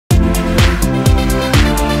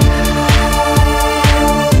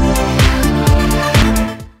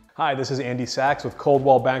Hi, this is Andy.Sachs with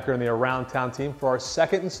Coldwell Banker and the Around Town team for our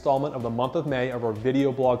second installment of the month of May of our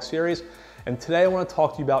video blog series. And today I want to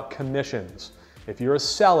talk to you about commissions. If you're a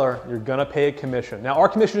seller, you're gonna pay a commission. Now our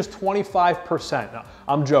commission is 25%. Now,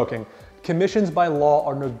 I'm joking. Commissions by law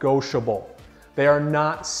are negotiable. They are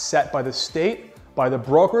not set by the state, by the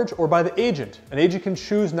brokerage, or by the agent. An agent can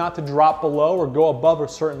choose not to drop below or go above a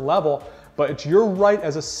certain level, but it's your right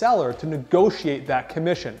as a seller to negotiate that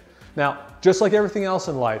commission. Now, just like everything else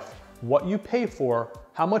in life, what you pay for,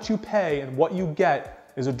 how much you pay, and what you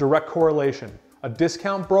get is a direct correlation. A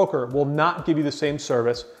discount broker will not give you the same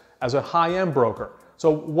service as a high-end broker. So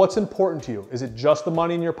what's important to you? Is it just the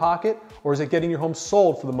money in your pocket, or is it getting your home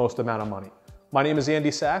sold for the most amount of money? My name is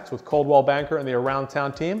Andy.Sachs with Coldwell Banker and the Around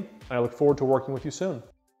Town team, and I look forward to working with you soon.